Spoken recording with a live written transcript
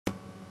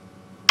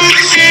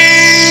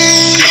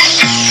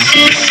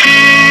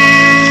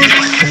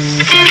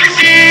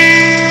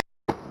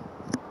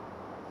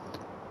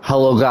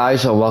Hello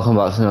guys and welcome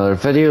back to another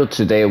video.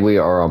 Today we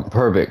are on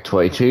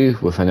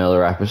fs22 with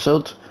another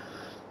episode.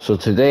 So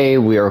today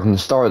we are going to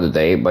start the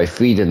day by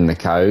feeding the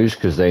cows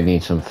because they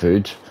need some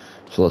food.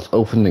 So let's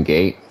open the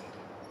gate.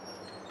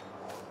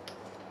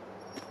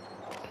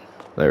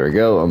 There we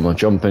go, and we'll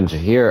jump into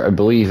here. I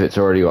believe it's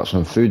already got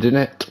some food in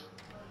it.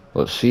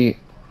 Let's see.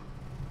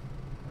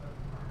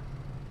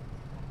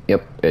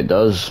 Yep, it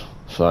does.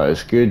 So that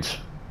is good.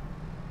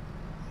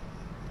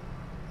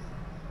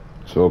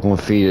 So we're going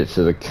to feed it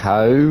to the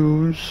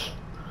cows.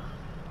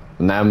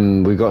 And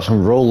then we've got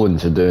some rolling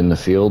to do in the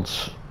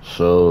fields.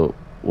 So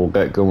we'll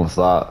get going with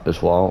that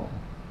as well.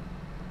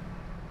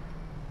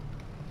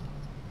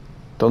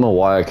 Don't know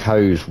why a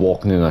cow's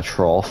walking in a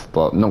trough,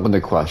 but I'm not going to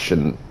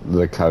question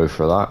the cow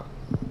for that.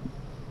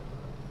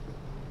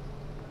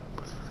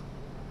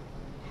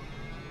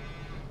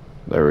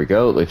 There we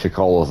go, they took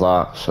all of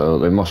that, so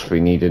they must be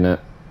needing it.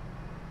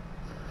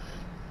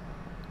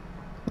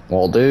 What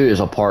I'll do is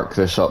I'll park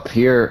this up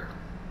here.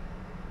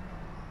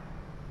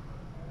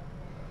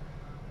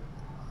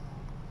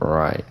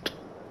 Right.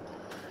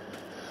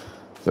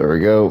 There we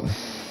go.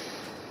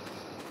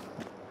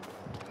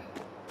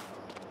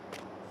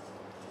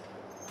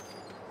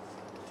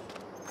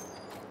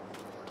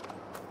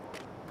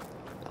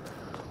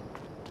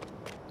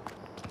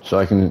 So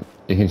you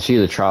can see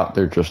the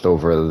tractor just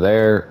over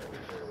there.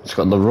 It's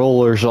got the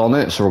rollers on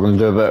it, so we're going to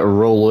do a bit of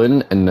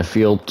rolling in the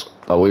field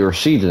that we were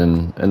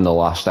seeding in the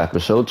last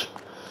episode.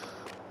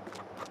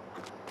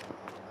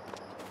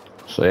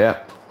 So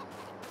yeah,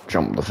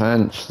 jump the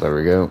fence, there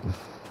we go.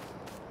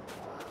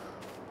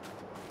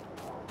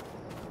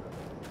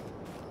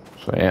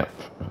 So yeah,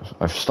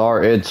 I've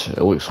started,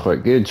 it looks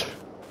quite good.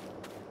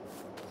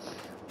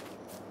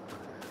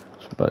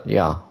 But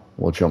yeah,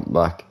 we'll jump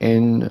back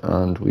in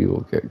and we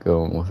will get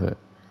going with it.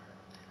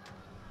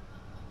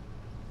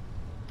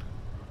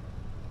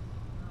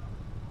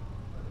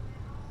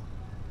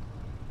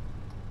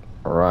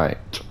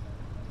 Right,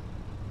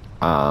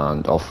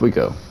 and off we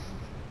go.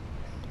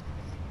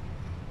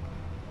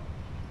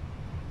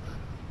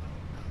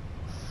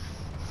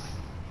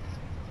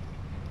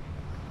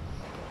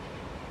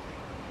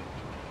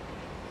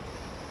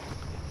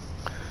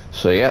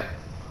 So yeah,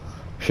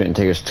 shouldn't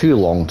take us too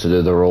long to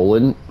do the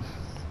rolling.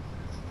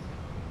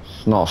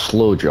 It's not a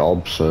slow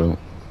job, so.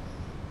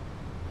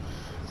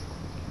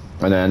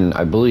 And then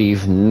I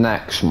believe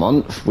next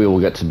month we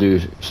will get to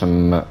do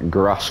some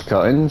grass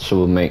cutting, so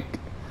we'll make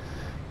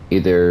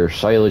either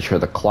silage for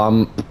the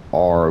clamp,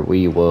 or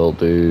we will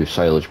do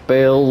silage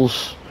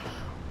bales,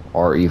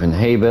 or even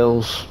hay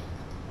bales.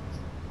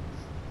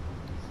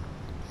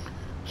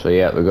 So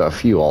yeah, we've got a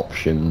few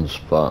options,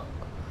 but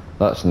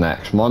that's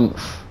next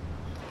month.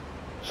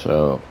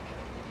 So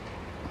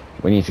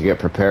we need to get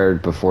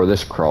prepared before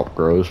this crop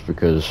grows,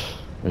 because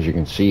as you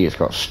can see it's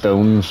got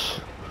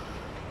stones.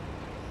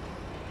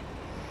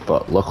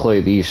 But luckily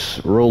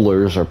these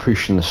rollers are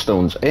pushing the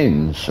stones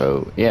in,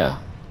 so yeah.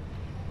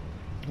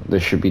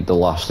 This should be the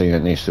last thing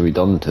that needs to be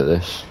done to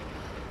this.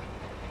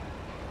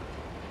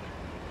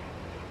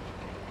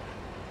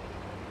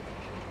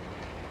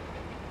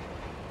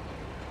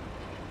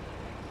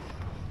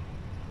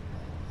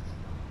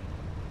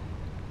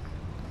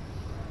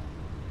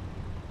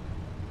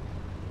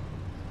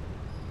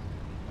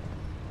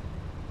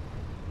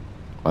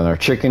 And our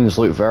chickens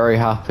look very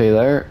happy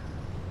there.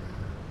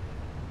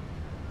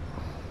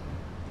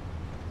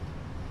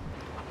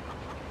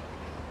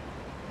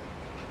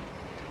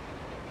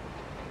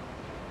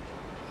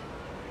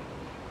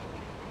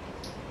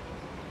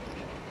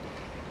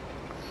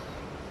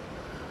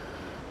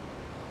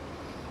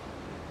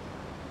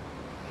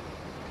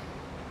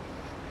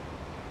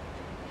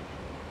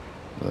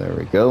 There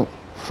we go.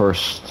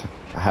 First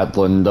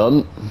headland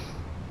done.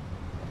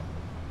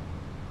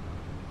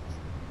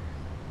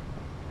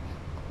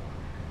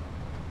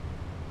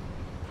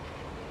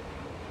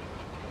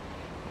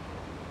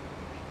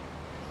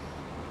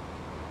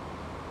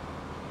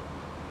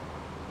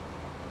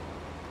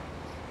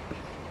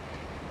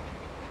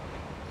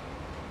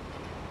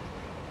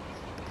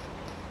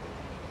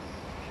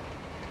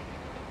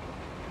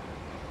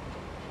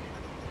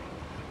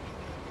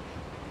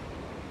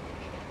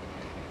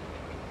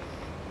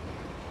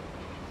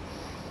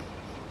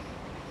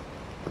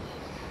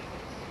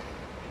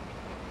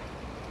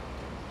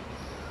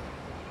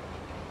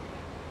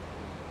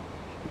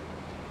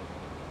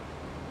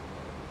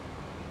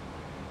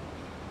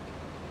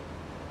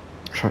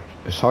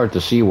 It's hard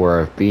to see where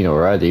I've been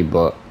already,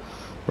 but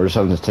we're just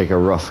having to take a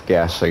rough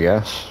guess, I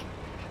guess.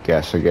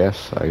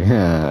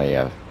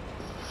 Yeah.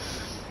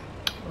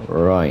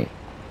 Right.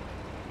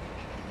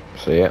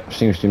 So yeah,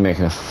 seems to be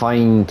making a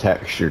fine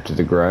texture to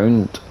the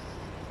ground.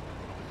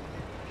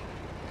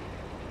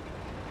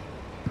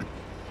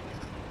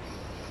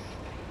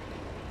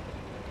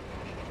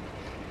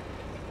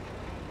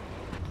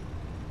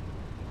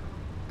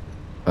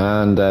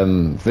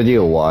 And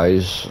video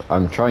wise,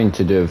 I'm trying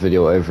to do a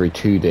video every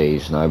 2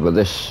 days now, but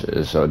this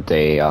is a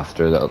day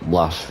after the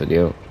last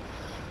video.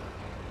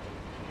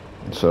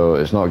 So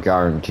it's not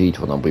guaranteed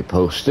when I'll be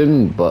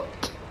posting,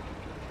 but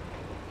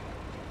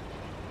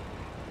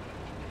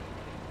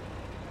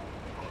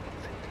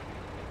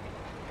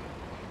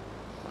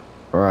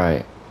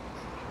Right.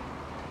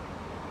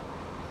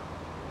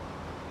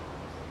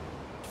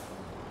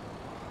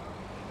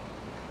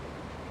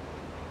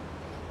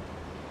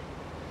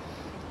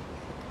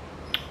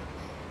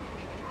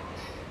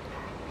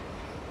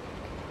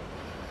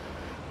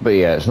 But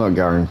yeah, it's not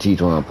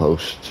guaranteed when I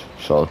post,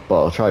 but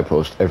I'll try to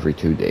post every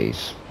 2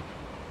 days.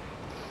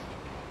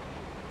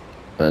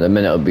 And at the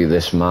minute it'll be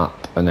this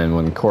map, and then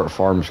when Court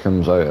Farms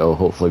comes out, it'll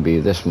hopefully be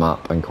this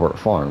map and Court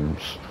Farms.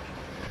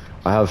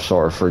 I have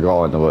sort of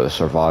forgotten about the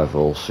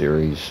survival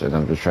series, and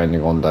I'm just trying to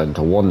go down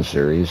to one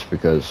series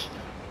because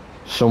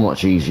it's so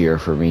much easier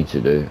for me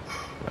to do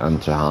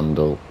and to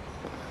handle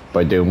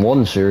by doing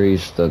one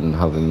series than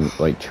having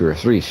like 2 or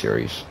 3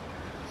 series.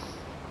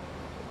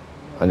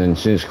 And then as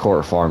soon as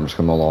Court Farms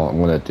come along, I'm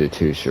going to do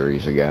 2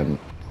 series again.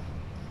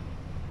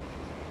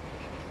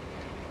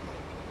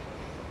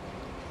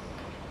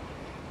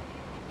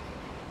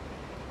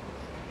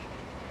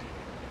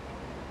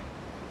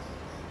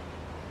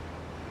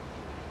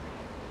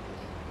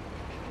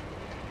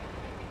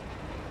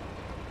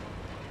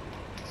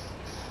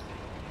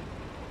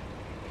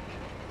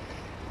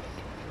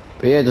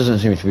 But yeah, it doesn't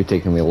seem to be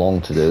taking me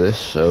long to do this,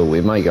 so we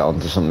might get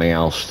onto something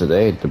else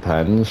today, it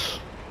depends.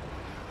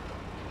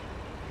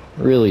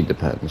 Really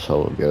depends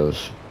how it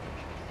goes.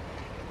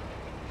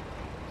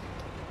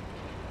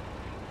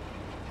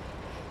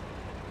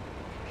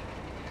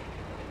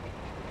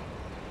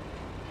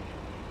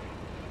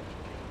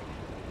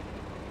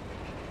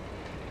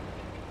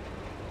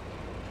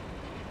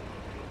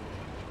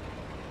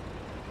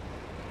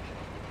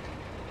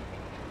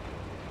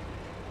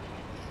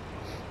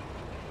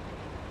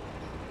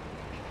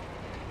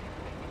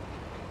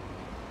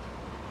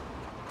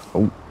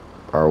 Oh,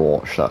 better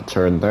watch that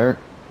turn there.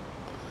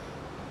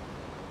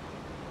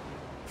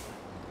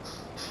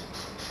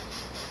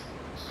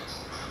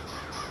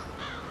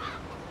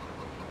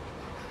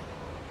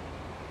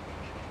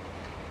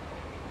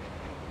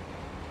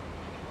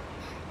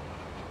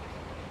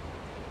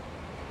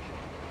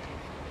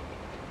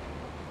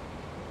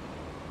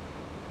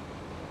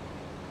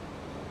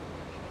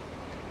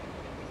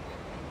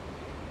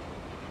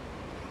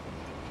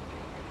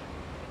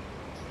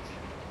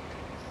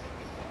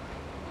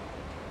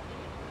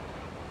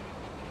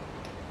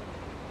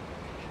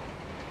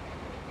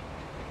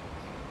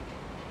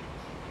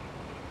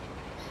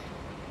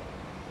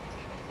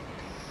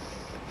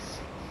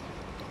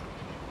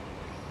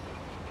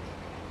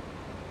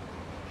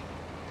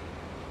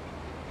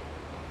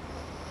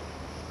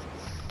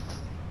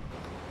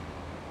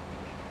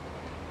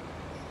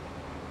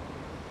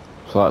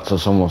 So that's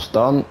us almost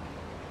done.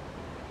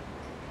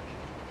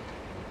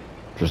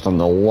 Just on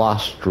the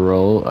last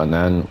row, and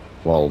then,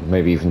 well,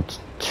 maybe even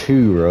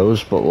 2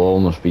 rows, but we'll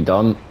almost be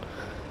done.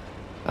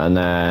 And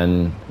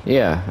then,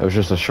 yeah, it was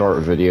just a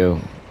short video.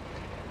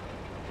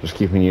 Just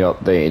keeping you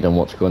updated on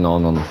what's going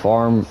on the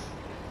farm.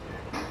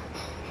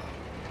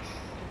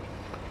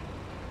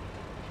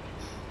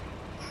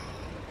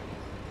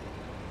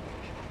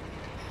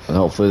 And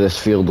hopefully this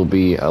field will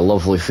be a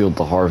lovely field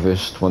to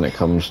harvest when it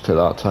comes to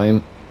that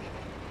time.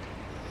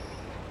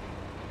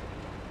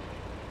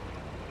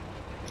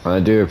 And I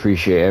do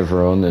appreciate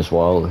everyone as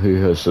well who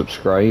has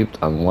subscribed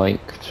and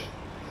liked.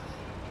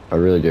 I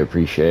really do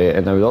appreciate it,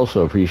 and I would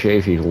also appreciate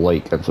if you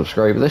like and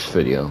subscribe this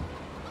video.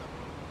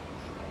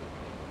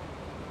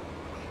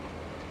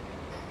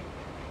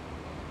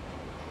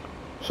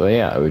 So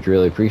yeah, I would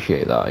really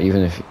appreciate that.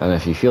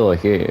 If you feel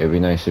like it, it'd be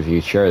nice if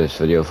you share this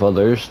video with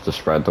others to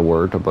spread the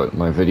word about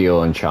my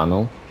video and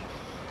channel.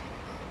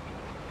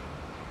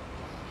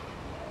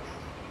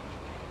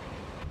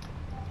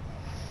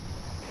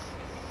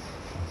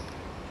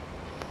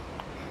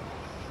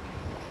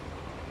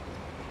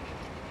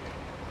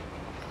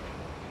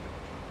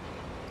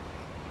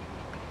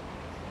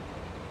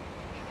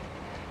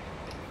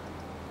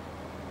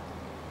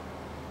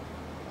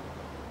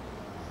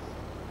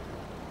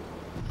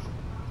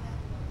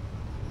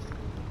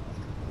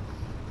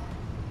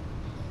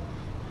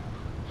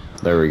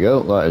 There we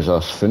go, that is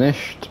us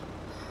finished.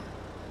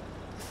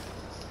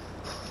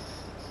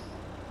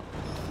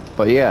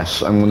 But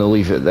yes, I'm going to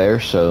leave it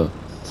there, so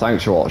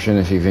thanks for watching.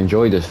 If you've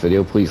enjoyed this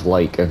video, please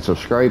like and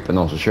subscribe, and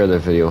also share the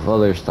video with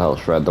others to help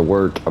spread the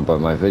word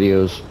about my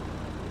videos.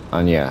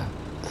 And yeah,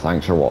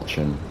 thanks for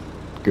watching.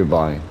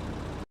 Goodbye.